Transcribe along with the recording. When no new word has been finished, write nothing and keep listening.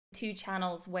Two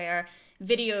channels where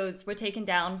videos were taken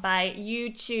down by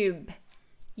YouTube.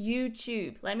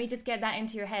 Let me just get that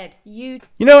into your head. You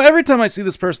know, every time I see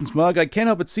this person's mug, I can't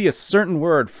help but see a certain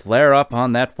word flare up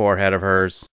on that forehead of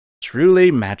hers.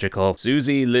 Truly magical.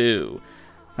 Suzy Lu.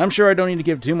 I'm sure I don't need to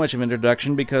give too much of an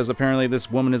introduction because apparently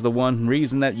this woman is the one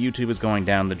reason that YouTube is going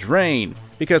down the drain.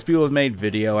 Because people have made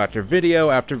video after video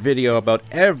after video about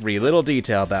every little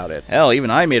detail about it. Hell,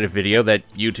 even I made a video that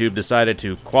YouTube decided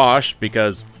to quash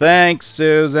because thanks,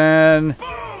 Susan!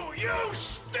 Boo, you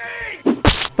stink!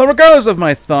 But regardless of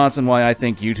my thoughts on why I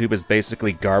think YouTube is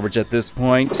basically garbage at this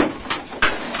point...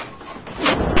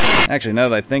 Actually, now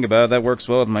that I think about it, that works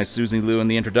well with my Suzy Lu in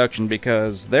the introduction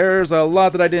because there's a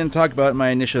lot that I didn't talk about in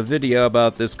my initial video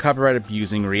about this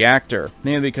copyright-abusing reactor.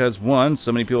 Mainly because, one,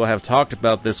 so many people have talked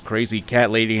about this crazy cat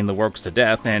lady in the works to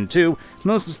death, and two,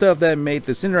 most of the stuff that made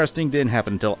this interesting didn't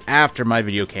happen until after my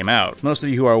video came out. Most of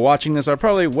you who are watching this are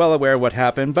probably well aware of what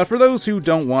happened, but for those who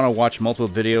don't want to watch multiple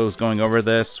videos going over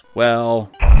this, well...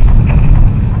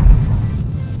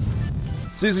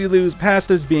 Suzy Lu's past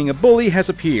as being a bully has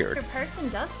appeared. A person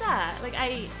does that. Like,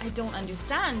 I don't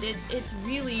understand. It's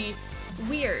really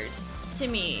weird to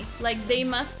me. Like, they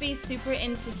must be super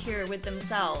insecure with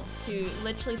themselves to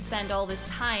literally spend all this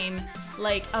time,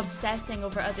 like, obsessing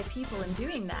over other people and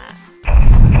doing that.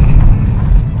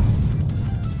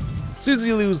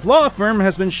 Suzy Lu's law firm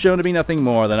has been shown to be nothing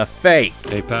more than a fake.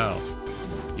 Hey pal,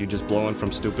 you just blowing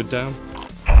from Stupid Town?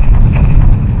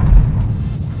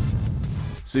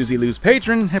 Suzy Lu's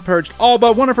patron had purged all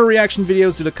but one of her reaction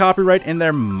videos due to copyright, and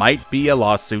there might be a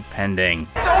lawsuit pending.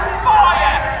 It's on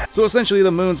fire! So essentially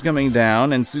the moon's coming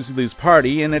down, and Suzy Lu's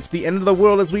party, and it's the end of the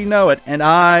world as we know it, and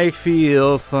I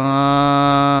feel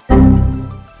fine.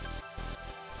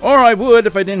 Or I would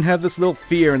if I didn't have this little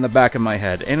fear in the back of my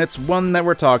head, and it's one that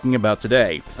we're talking about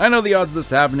today. I know the odds of this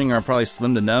happening are probably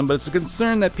slim to none, but it's a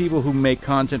concern that people who make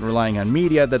content relying on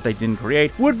media that they didn't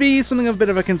create would be something of a bit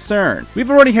of a concern.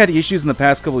 We've already had issues in the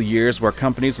past couple of years where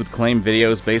companies would claim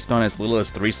videos based on as little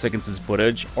as 3 seconds of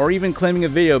footage, or even claiming a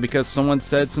video because someone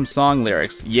said some song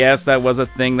lyrics. Yes, that was a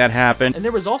thing that happened. And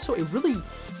there was also a really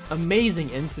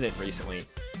amazing incident recently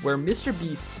where Mr.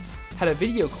 Beast had a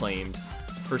video claimed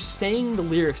for saying the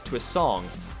lyrics to a song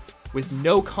with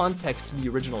no context to the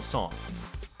original song.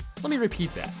 Let me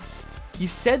repeat that. He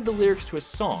said the lyrics to a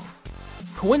song,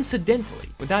 coincidentally,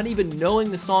 without even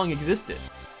knowing the song existed.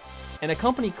 And a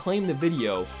company claimed the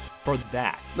video for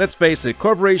that. Let's face it,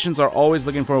 corporations are always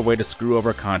looking for a way to screw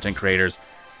over content creators.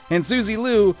 And Suzy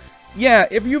Lu, yeah,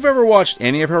 if you've ever watched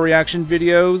any of her reaction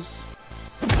videos...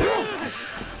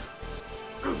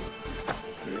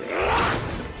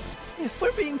 If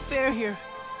we're being fair here,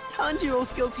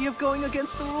 Tanjiro's guilty of going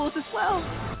against the rules as well.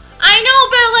 I know,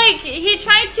 but like, he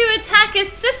tried to attack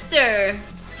his sister.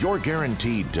 You're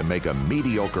guaranteed to make a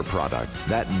mediocre product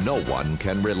that no one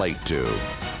can relate to.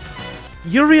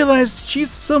 You realize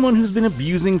she's someone who's been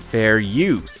abusing fair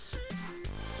use.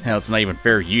 Hell, it's not even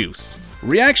fair use.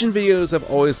 Reaction videos have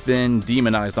always been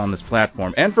demonized on this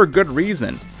platform, and for good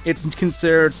reason. It's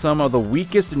considered some of the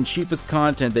weakest and cheapest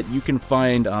content that you can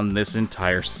find on this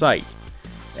entire site.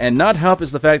 And not help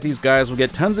is the fact these guys will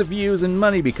get tons of views and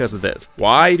money because of this.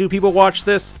 Why do people watch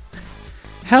this?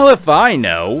 Hell if I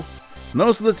know!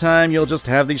 Most of the time you'll just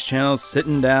have these channels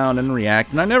sitting down and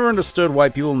react, and I never understood why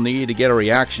people need to get a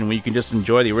reaction when you can just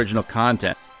enjoy the original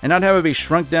content, and not have it be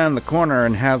shrunk down in the corner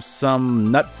and have some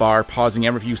nut bar pausing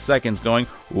every few seconds going,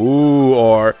 ooh,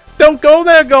 or, don't go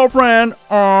there, girlfriend,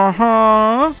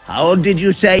 uh-huh. How old did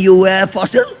you say you were,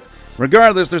 Fossil?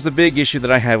 Regardless, there's a big issue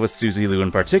that I have with Suzy Lu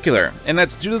in particular, and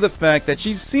that's due to the fact that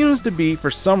she seems to be, for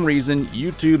some reason,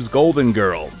 YouTube's golden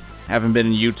girl. Having been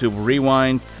in YouTube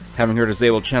Rewind, having her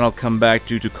disabled channel come back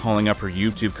due to calling up her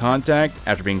YouTube contact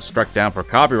after being struck down for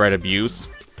copyright abuse,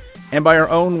 and by her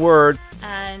own word,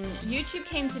 And YouTube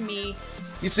came to me.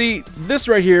 You see, this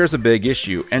right here is a big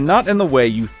issue, and not in the way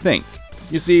you think.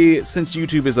 You see, since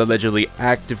YouTube is allegedly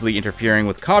actively interfering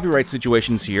with copyright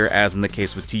situations here, as in the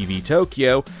case with TV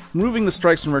Tokyo, removing the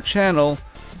strikes from her channel,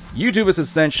 YouTube is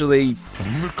essentially...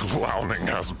 The clowning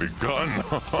has begun.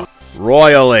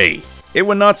 royally. It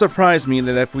would not surprise me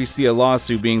that if we see a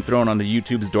lawsuit being thrown onto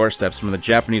YouTube's doorsteps from the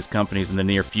Japanese companies in the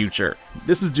near future.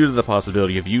 This is due to the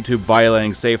possibility of YouTube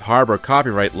violating safe harbor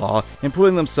copyright law and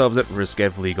putting themselves at risk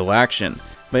of legal action.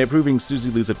 By approving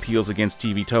Suzy Lu's appeals against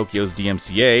TV Tokyo's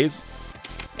DMCAs,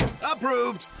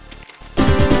 Approved.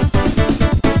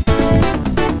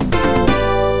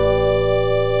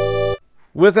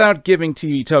 without giving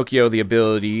TV Tokyo the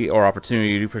ability or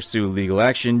opportunity to pursue legal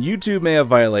action, YouTube may have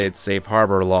violated safe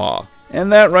harbor law.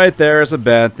 And that right there is a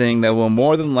bad thing that will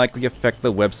more than likely affect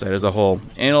the website as a whole,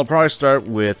 and it'll probably start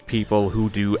with people who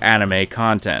do anime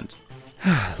content.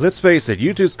 Let's face it,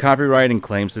 YouTube's copyright and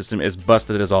claim system is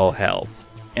busted as all hell.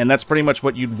 And that's pretty much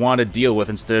what you'd want to deal with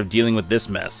instead of dealing with this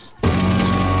mess.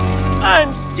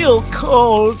 I'm still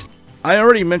cold. I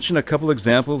already mentioned a couple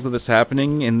examples of this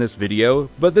happening in this video,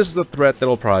 but this is a threat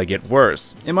that'll probably get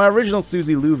worse. In my original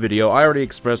Suzy Lou video, I already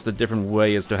expressed a different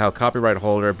way as to how copyright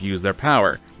holder abuse their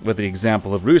power, with the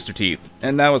example of Rooster Teeth,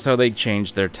 and that was how they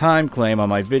changed their time claim on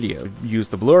my video. Used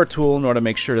the blur tool in order to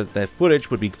make sure that that footage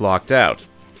would be blocked out.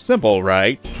 Simple,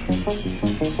 right?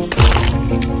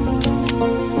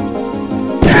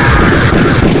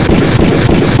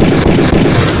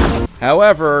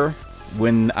 However,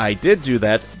 when I did do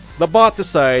that, the bot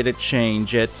decided to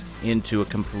change it into a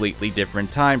completely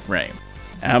different time frame.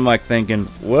 And I'm like thinking,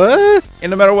 what? And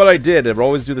no matter what I did, it would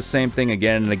always do the same thing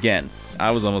again and again.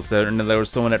 I was almost certain that there was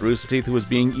someone at Rooster Teeth who was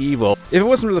being evil. If it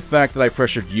wasn't for the fact that I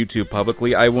pressured YouTube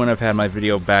publicly, I wouldn't have had my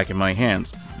video back in my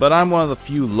hands. But I'm one of the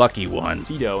few lucky ones.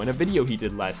 Tito in a video he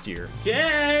did last year.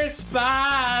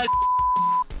 Despot!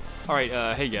 Alright,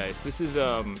 hey guys, this is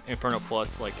Inferno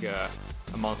Plus like a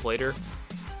month later.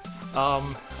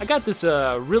 I got this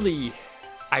really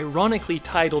ironically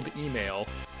titled email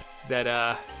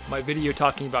that my video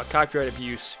talking about copyright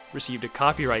abuse received a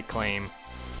copyright claim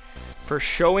for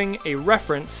showing a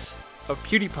reference of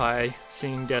PewDiePie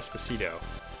singing Despacito.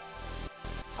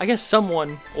 I guess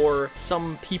someone or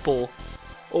some people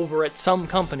over at some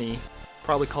company,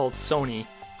 probably called Sony,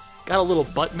 got a little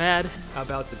butt mad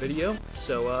about the video,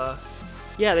 so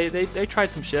yeah, they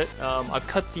tried some shit. I've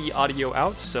cut the audio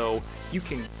out, so you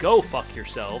can go fuck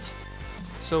yourselves.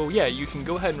 So yeah, you can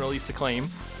go ahead and release the claim,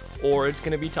 or it's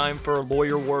gonna be time for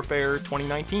Lawyer Warfare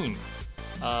 2019.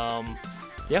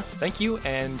 Yeah, thank you,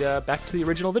 and back to the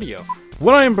original video.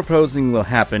 What I am proposing will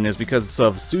happen is because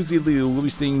of Suzy Lou, we'll be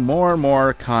seeing more and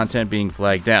more content being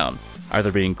flagged down,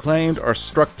 either being claimed or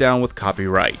struck down with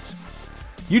copyright.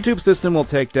 YouTube's system will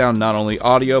take down not only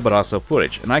audio but also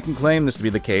footage, and I can claim this to be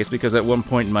the case because at one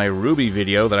point in my Ruby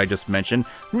video that I just mentioned,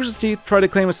 Rooster Teeth tried to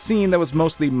claim a scene that was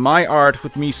mostly my art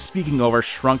with me speaking over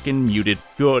shrunken, muted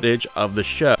footage of the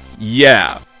show.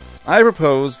 Yeah. I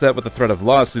propose that with the threat of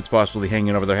lawsuits possibly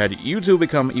hanging over their head, YouTube will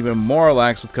become even more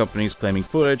lax with companies claiming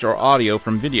footage or audio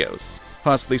from videos.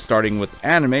 Possibly starting with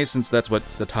anime, since that's what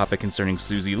the topic concerning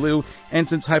Suzy Lou, and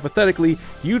since hypothetically,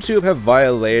 YouTube have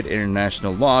violated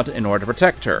international law in order to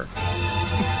protect her.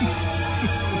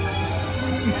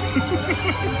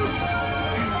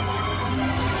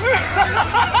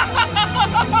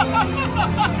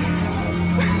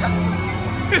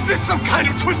 Is this some kind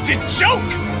of twisted joke?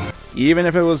 Even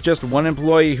if it was just one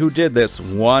employee who did this,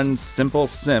 one simple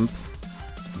simp,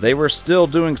 they were still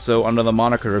doing so under the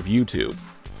moniker of YouTube.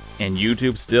 And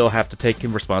YouTube still have to take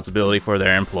responsibility for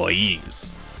their employees.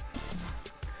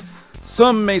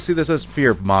 Some may see this as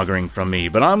fear-mongering from me,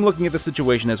 but I'm looking at the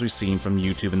situation as we've seen from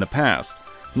YouTube in the past.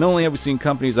 Not only have we seen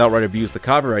companies outright abuse the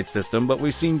copyright system, but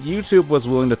we've seen YouTube was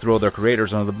willing to throw their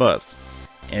creators under the bus.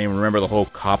 Anyone remember the whole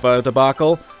COPPA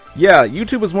debacle? Yeah,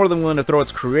 YouTube was more than willing to throw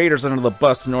its creators under the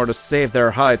bus in order to save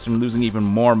their hides from losing even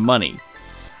more money.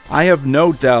 I have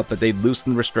no doubt that they'd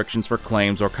loosen the restrictions for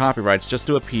claims or copyrights just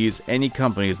to appease any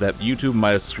companies that YouTube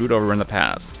might have screwed over in the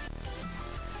past.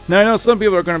 Now I know some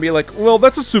people are going to be like, well,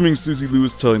 that's assuming Suzy Lou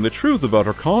is telling the truth about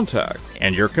her contact.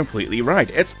 And you're completely right.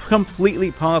 It's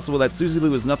completely possible that Suzy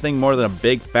Lou is nothing more than a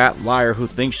big fat liar who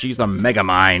thinks she's a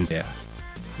megamind. Yeah,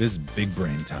 this is big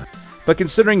brain time. But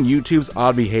considering YouTube's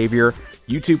odd behavior,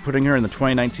 YouTube putting her in the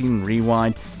 2019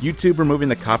 rewind, YouTube removing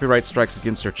the copyright strikes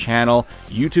against her channel,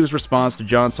 YouTube's response to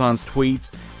Johnson's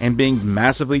tweets, and being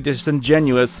massively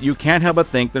disingenuous, you can't help but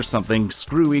think there's something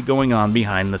screwy going on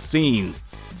behind the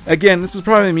scenes. Again, this is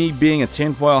probably me being a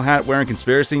tinfoil hat wearing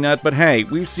conspiracy nut, but hey,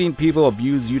 we've seen people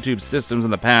abuse YouTube systems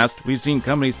in the past, we've seen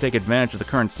companies take advantage of the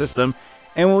current system,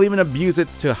 and will even abuse it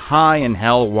to high and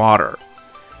hell water.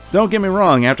 Don't get me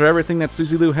wrong, after everything that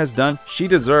Suzy Lou has done, she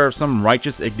deserves some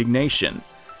righteous indignation.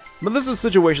 But this is a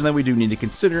situation that we do need to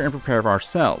consider and prepare for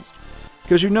ourselves.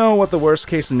 Because you know what the worst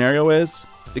case scenario is?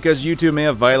 Because YouTube may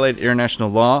have violated international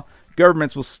law,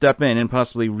 governments will step in and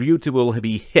possibly YouTube will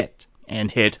be hit,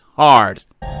 and hit hard.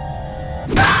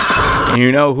 And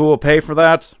you know who will pay for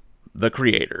that? The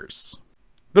creators.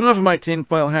 But enough of my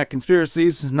tinfoil hat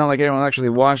conspiracies, not like anyone will actually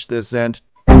watch this, and